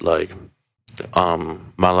eat like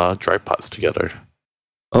mala dry pots together.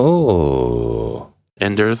 Oh.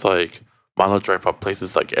 And there's like mala dry pot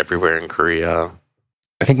places like everywhere in Korea.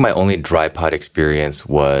 I think my only dry pot experience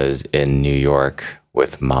was in New York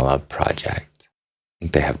with Mala Project. I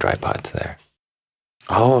think they have dry pots there.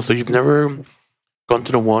 Oh, so you've never gone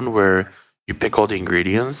to the one where you pick all the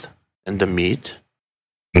ingredients and the meat?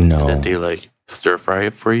 No. And then they like stir fry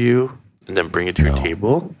it for you and then bring it to your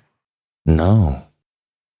table? No.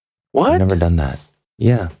 What? I've never done that.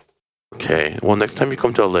 Yeah. Okay. Well, next time you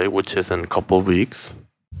come to LA, which is in a couple of weeks,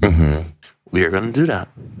 we are going to do that.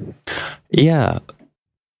 Yeah.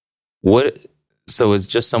 What? So is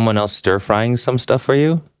just someone else stir frying some stuff for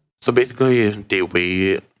you? So basically, they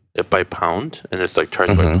weigh it by pound, and it's like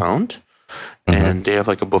charged by pound. And they have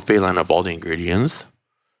like a buffet line of all the ingredients.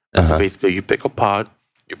 And so basically, you pick a pot,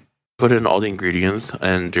 you put in all the ingredients,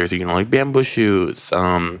 and there's, like bamboo shoots,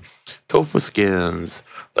 tofu skins,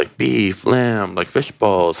 like beef, lamb, like fish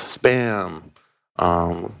balls, spam,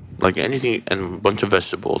 like anything, and a bunch of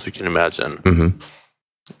vegetables you can imagine.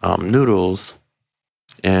 Noodles.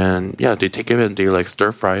 And yeah, they take it and they like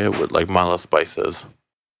stir fry it with like mala spices,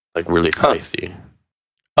 like really spicy.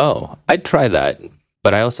 Oh, I'd try that.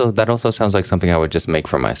 But that also sounds like something I would just make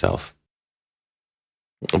for myself.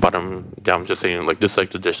 But I'm just saying, like this,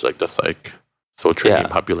 like the dish, like that's like so trendy and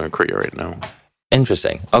popular in Korea right now.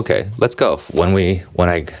 Interesting. Okay, let's go when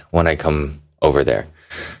I come over there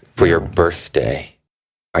for your birthday.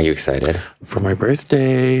 Are you excited? For my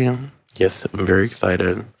birthday, yes, I'm very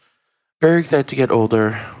excited. Very excited to get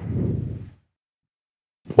older.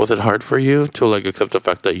 Was it hard for you to like accept the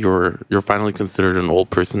fact that you're finally considered an old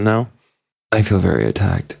person now? I feel very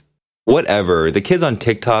attacked. Whatever. The kids on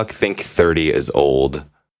TikTok think 30 is old.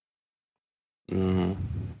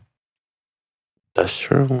 That's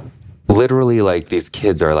true. Literally, like, these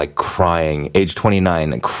kids are, like, crying, age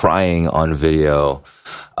 29, crying on video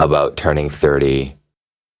about turning 30.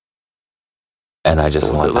 And I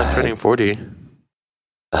just want like turning 40.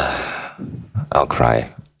 I'll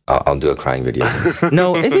cry. I'll do a crying video.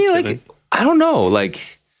 No, I mean, like, I don't know.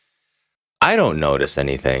 Like, I don't notice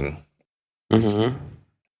anything.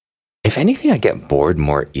 If anything, I get bored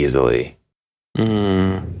more easily.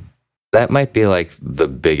 That might be like the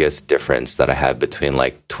biggest difference that I have between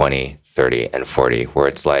like 20, 30, and 40, where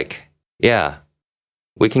it's like, yeah,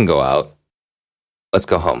 we can go out. Let's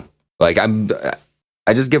go home. Like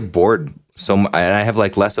I just get bored and I have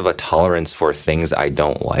like less of a tolerance for things I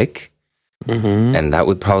don't like. And that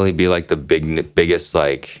would probably be like the biggest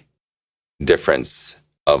like difference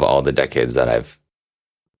of all the decades that I've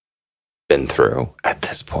been through at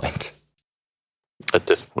this point. At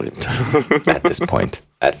this point.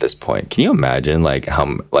 At this point. Can you imagine like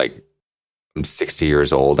how like I'm 60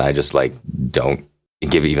 years old, I just like don't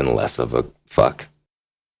give even less of a fuck.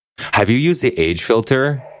 Have you used the age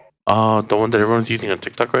filter? The one that everyone's using on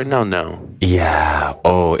TikTok right now? No. Yeah.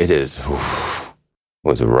 Oh, it is. Oof. It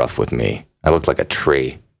was rough with me. I looked like a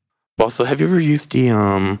tree. Also, have you ever used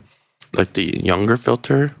the like the younger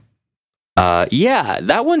filter? Yeah,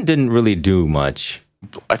 that one didn't really do much.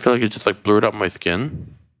 I feel like it just like blurred out my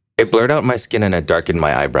skin. It blurred out my skin and it darkened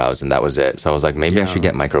my eyebrows, and that was it. So I was like, maybe I should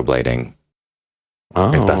get microblading.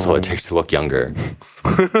 If that's all it takes to look younger.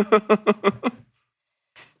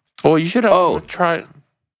 Well, you should try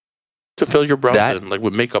to fill your brows in, like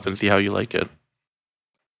with makeup, and see how you like it.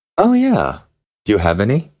 Oh yeah. Do you have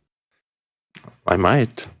any? I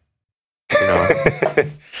might. You know.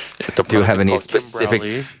 Do you have any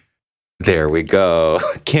specific? There we go.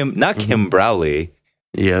 Kim Browley.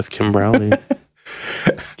 Yes, Kim Browley.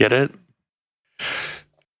 Get it?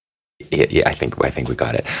 Yeah, I think we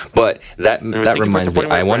got it. But that reminds me,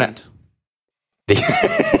 I want to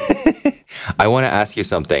I want to ask you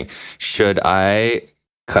something. Should I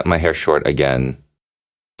cut my hair short again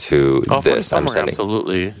to this? For the summer,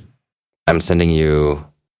 absolutely. I'm sending you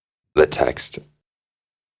the text.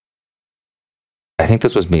 I think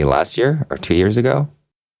this was me last year or 2 years ago.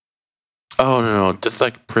 Oh, no. Just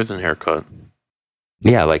like prison haircut.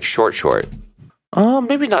 Yeah, like short.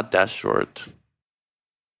 Maybe not that short.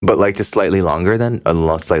 But like just slightly longer than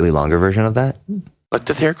a slightly longer version of that? Like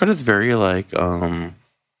this haircut is very like, and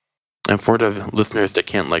for the listeners that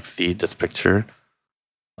can't like see this picture,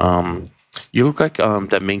 you look like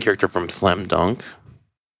that main character from Slam Dunk.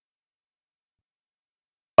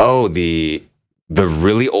 Oh, the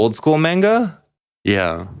really old school manga?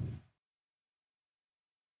 Yeah.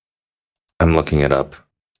 I'm looking it up.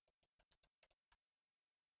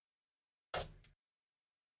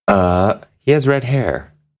 He has red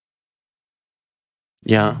hair.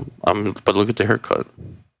 Yeah, but look at the haircut.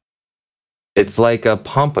 It's like a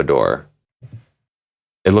pompadour.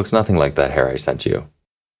 It looks nothing like that hair I sent you.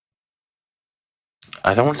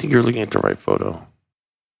 I don't think you're looking at the right photo.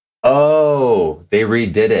 Oh, they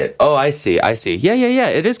redid it. Oh, I see. Yeah.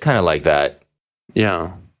 It is kind of like that.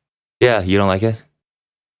 Yeah. Yeah, you don't like it?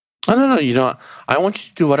 I don't know. You know, I want you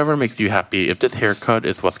to do whatever makes you happy. If this haircut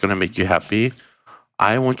is what's going to make you happy,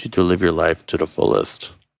 I want you to live your life to the fullest.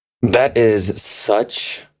 That is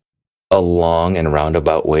such a long and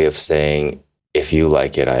roundabout way of saying, if you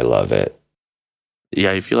like it, I love it.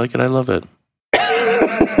 Yeah, if you like it, I love it.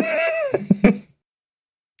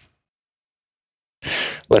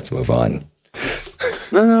 Let's move on.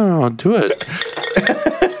 No, do it.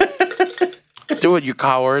 Do it, you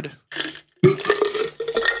coward.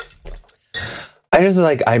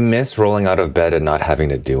 I miss rolling out of bed and not having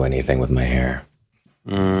to do anything with my hair.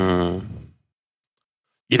 You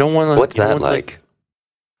don't want to. What's that like?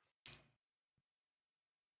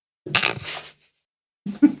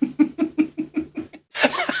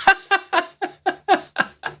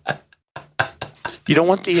 You don't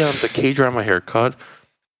want the K-drama haircut.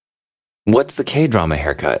 What's the K-drama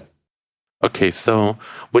haircut? Okay, so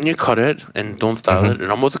when you cut it and don't style it, it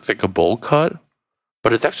almost looks like a bowl cut,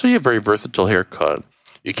 but it's actually a very versatile haircut.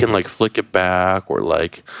 You can like slick it back or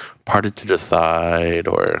like part it to the side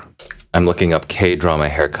or... I'm looking up K-drama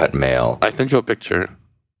haircut male. I sent you a picture.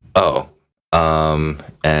 Oh,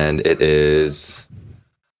 and it is...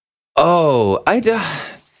 Oh,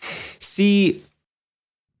 see,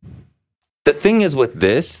 the thing is with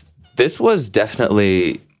this was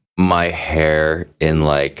definitely my hair in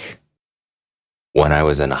like when I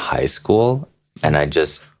was in high school, and I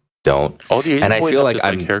just don't. All the Asian and I boys feel have like this,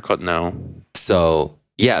 I'm haircut now. So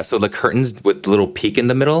yeah, so the curtains with the little peak in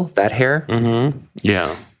the middle, that hair. Mm-hmm.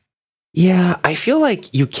 Yeah. Yeah, I feel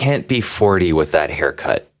like you can't be 40 with that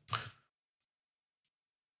haircut.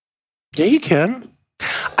 Yeah, you can.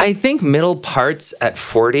 I think middle parts at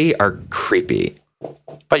 40 are creepy.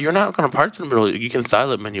 But you're not going to part in the middle. You can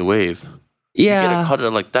style it many ways. Yeah. You can cut it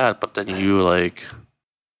like that, but then you like...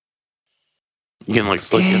 You can like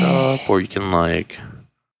slick it up, or you can like...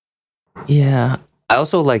 Yeah. I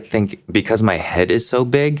also like think because my head is so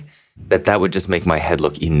big, that would just make my head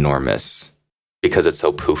look enormous because it's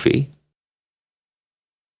so poofy.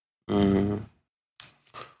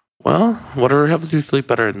 Well, whatever helps you sleep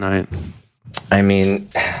better at night. I mean,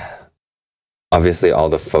 obviously all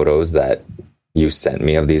the photos that you sent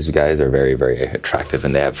me of these guys are very, very attractive,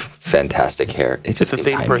 and they have fantastic hair. It's the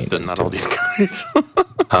same person, not all these guys.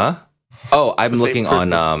 Huh? Oh, I'm looking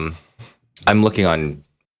on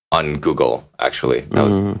Google, actually.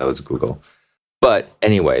 That was Google. But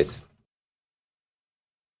anyways,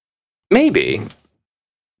 maybe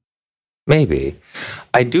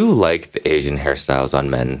I do like the Asian hairstyles on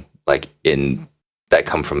men, like that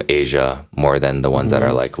come from Asia more than the ones that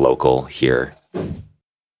are like local here.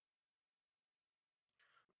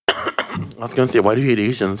 I was gonna say, why do you hate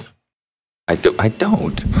Asians? I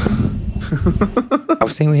don't. I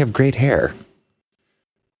was saying we have great hair.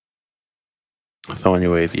 So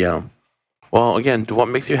anyways, yeah. Well, again, do what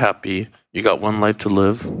makes you happy. You got one life to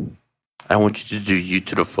live. I want you to do you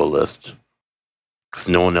to the fullest. Because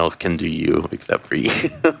no one else can do you except for you.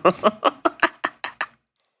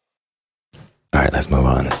 All right, let's move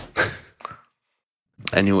on.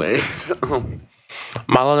 Anyways.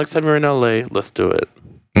 Mala, next time you're in LA, let's do it.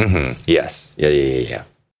 Mm-hmm. Yes. Yeah.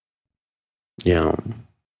 Yeah.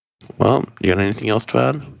 Well, you got anything else to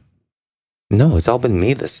add? No, it's all been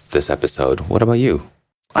me this episode. What about you?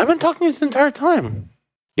 I've been talking this entire time.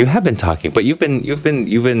 You have been talking, but you've been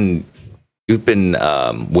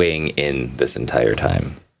weighing in this entire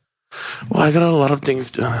time. Well, I got a lot of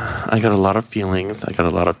things. I got a lot of feelings. I got a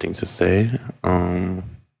lot of things to say. And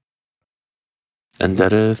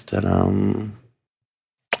that is that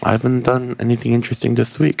I haven't done anything interesting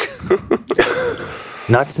this week.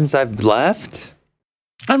 Not since I've left?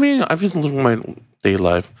 I mean, I've just lived my day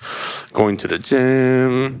life. Going to the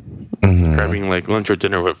gym, grabbing like lunch or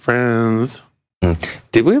dinner with friends.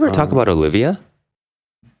 Did we ever talk about Olivia?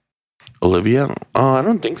 Olivia? I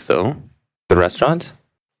don't think so. The restaurant?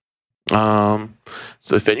 So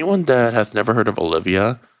if anyone that has never heard of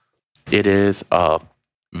Olivia, it is a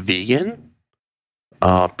vegan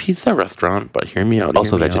pizza restaurant, but hear me out.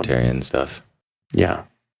 Also vegetarian stuff. Yeah.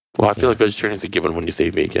 Well, I feel like vegetarian is a given when you say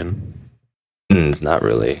vegan. It's not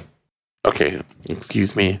really. Okay,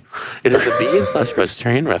 excuse me. It is a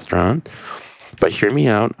vegan/vegetarian restaurant, but hear me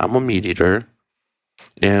out. I'm a meat eater.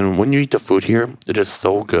 And when you eat the food here, it is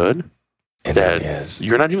so good that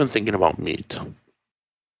you're not even thinking about meat.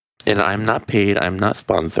 And I'm not paid. I'm not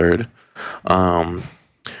sponsored. And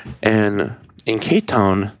in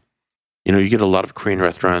K-Town, you get a lot of Korean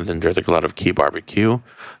restaurants, and there's like a lot of K-barbecue.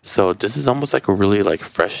 So this is almost like a really like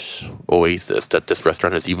fresh oasis that this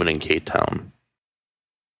restaurant is even in K-Town.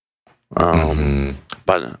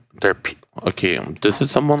 But this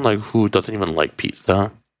is someone like who doesn't even like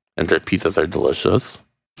pizza, and their pizzas are delicious.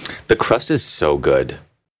 The crust is so good.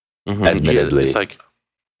 Admittedly, it's like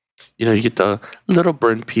you get the little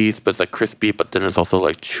burnt piece, but it's like crispy, but then it's also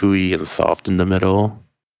like chewy and soft in the middle.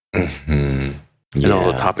 Yeah. And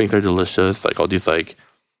all the toppings are delicious, like all these like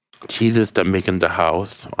cheeses that make in the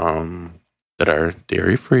house that are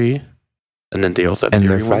dairy free, and then they also have And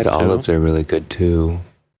dairy their fried ones, olives are really good too.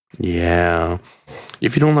 Yeah,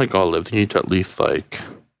 if you don't like olives, you need to at least like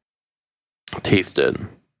taste it.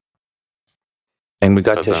 And we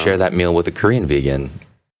got to share that meal with a Korean vegan.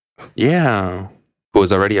 Yeah, who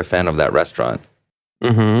was already a fan of that restaurant.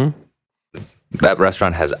 Mm-hmm. That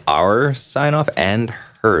restaurant has our sign off and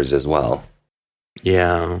hers as well.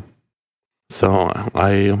 Yeah. So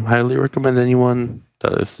I highly recommend anyone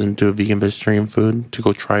that is into vegan vegetarian food to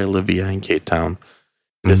go try Olivia in Cape Town.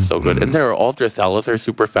 It's so good. And all of their salads are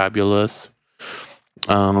super fabulous.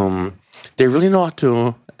 They really know how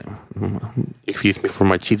to, excuse me for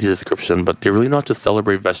my cheesy description, but they really know how to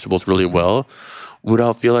celebrate vegetables really well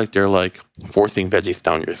without feel like they're like forcing veggies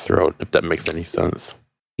down your throat, if that makes any sense.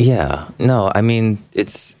 Yeah. No, I mean,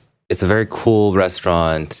 it's a very cool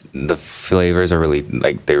restaurant. The flavors are really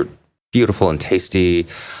like, they're beautiful and tasty.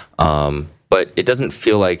 But it doesn't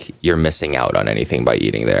feel like you're missing out on anything by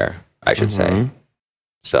eating there, I should say.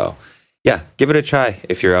 So, yeah, give it a try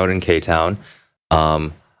if you're out in K-Town.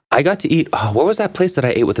 I got to eat, what was that place that I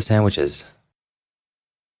ate with the sandwiches?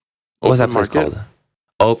 What was that place called?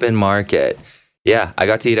 Open Market. Yeah, I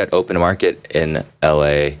got to eat at Open Market in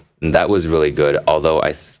LA. And that was really good, although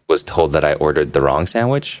I was told that I ordered the wrong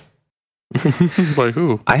sandwich. By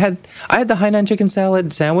who? I had the Hainan chicken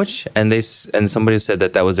salad sandwich, and somebody said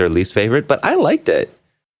that was their least favorite, but I liked it.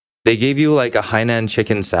 They gave you like a Hainan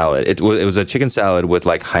chicken salad. It was a chicken salad with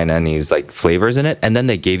like Hainanese like flavors in it, and then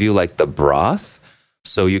they gave you like the broth,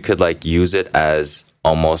 so you could like use it as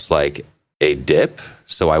almost like a dip.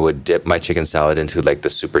 So I would dip my chicken salad into like the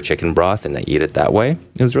super chicken broth and I eat it that way.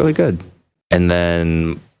 It was really good. And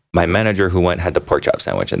then my manager who went had the pork chop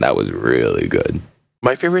sandwich, and that was really good.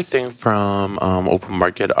 My favorite thing from Open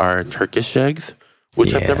Market are Turkish eggs,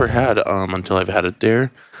 which I've never had until I've had it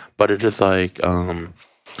there. But it is like,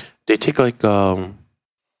 they take like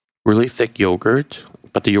really thick yogurt,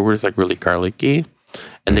 but the yogurt is like really garlicky.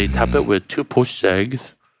 And they top it with 2 poached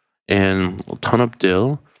eggs and a ton of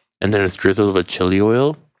dill. And then it's drizzled with chili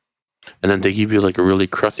oil. And then they give you like a really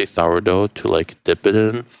crusty sourdough to like dip it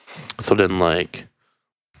in. So then like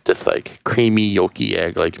this like creamy yolky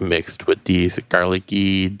egg like mixed with these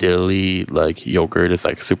garlicky, dilly like yogurt is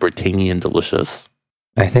like super tangy and delicious.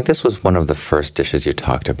 I think this was one of the first dishes you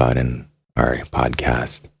talked about in our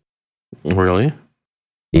podcast. Really?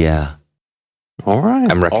 Yeah. All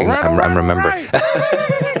right. I'm remembering.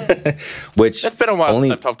 Which it's been a while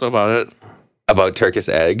since I've talked about it. About Turkish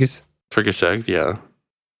eggs? Turkish eggs, yeah.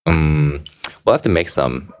 We'll have to make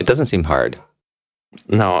some. It doesn't seem hard.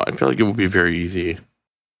 No, I feel like it would be very easy.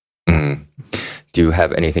 Do you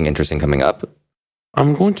have anything interesting coming up?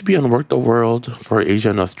 I'm going to be on Work the World for Asia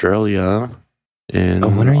and Australia in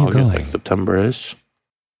when are you August, going? like September-ish.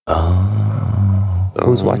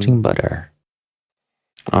 Who's watching Butter?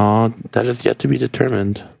 That is yet to be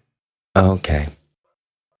determined. Okay.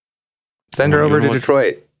 Send her over to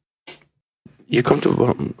Detroit. You come to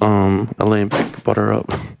LA and pick Butter up.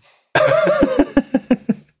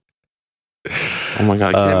 Oh my God,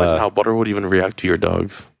 I can't imagine how Butter would even react to your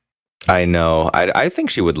dogs. I know. I think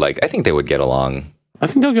she would I think they would get along. I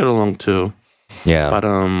think they'll get along too. Yeah.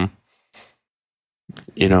 But,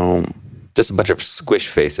 just a bunch of squish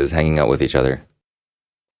faces hanging out with each other.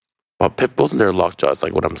 But pit bulls and their lockjaw is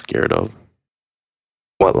like what I'm scared of.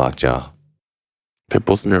 What lockjaw? Pit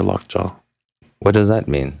bulls and their lockjaw. What does that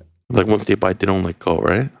mean? Like once they bite, they don't let go,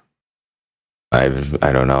 right? I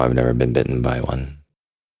don't know. I've never been bitten by one.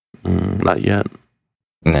 Not yet.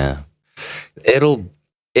 Nah.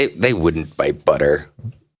 They wouldn't bite Butter.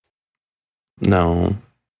 No.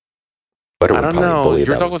 Butter I don't know.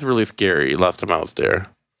 Your dog was really scary last time I was there.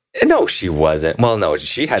 No, she wasn't. Well, no,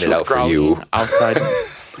 she had it out for you. Outside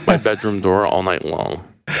my bedroom door all night long.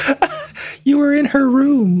 You were in her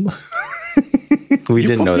room. We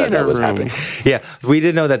didn't know that was happening. Yeah, we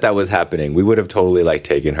didn't know that was happening. We would have totally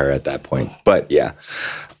taken her at that point. But yeah.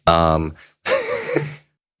 But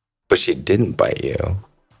she didn't bite you.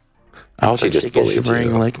 I was just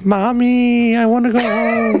shivering like, Mommy, I want to go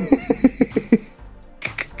home.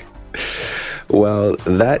 Well,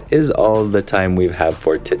 that is all the time we have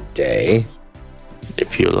for today.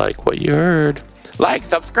 If you like what you heard, like,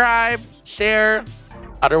 subscribe, share.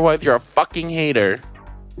 Otherwise, you're a fucking hater.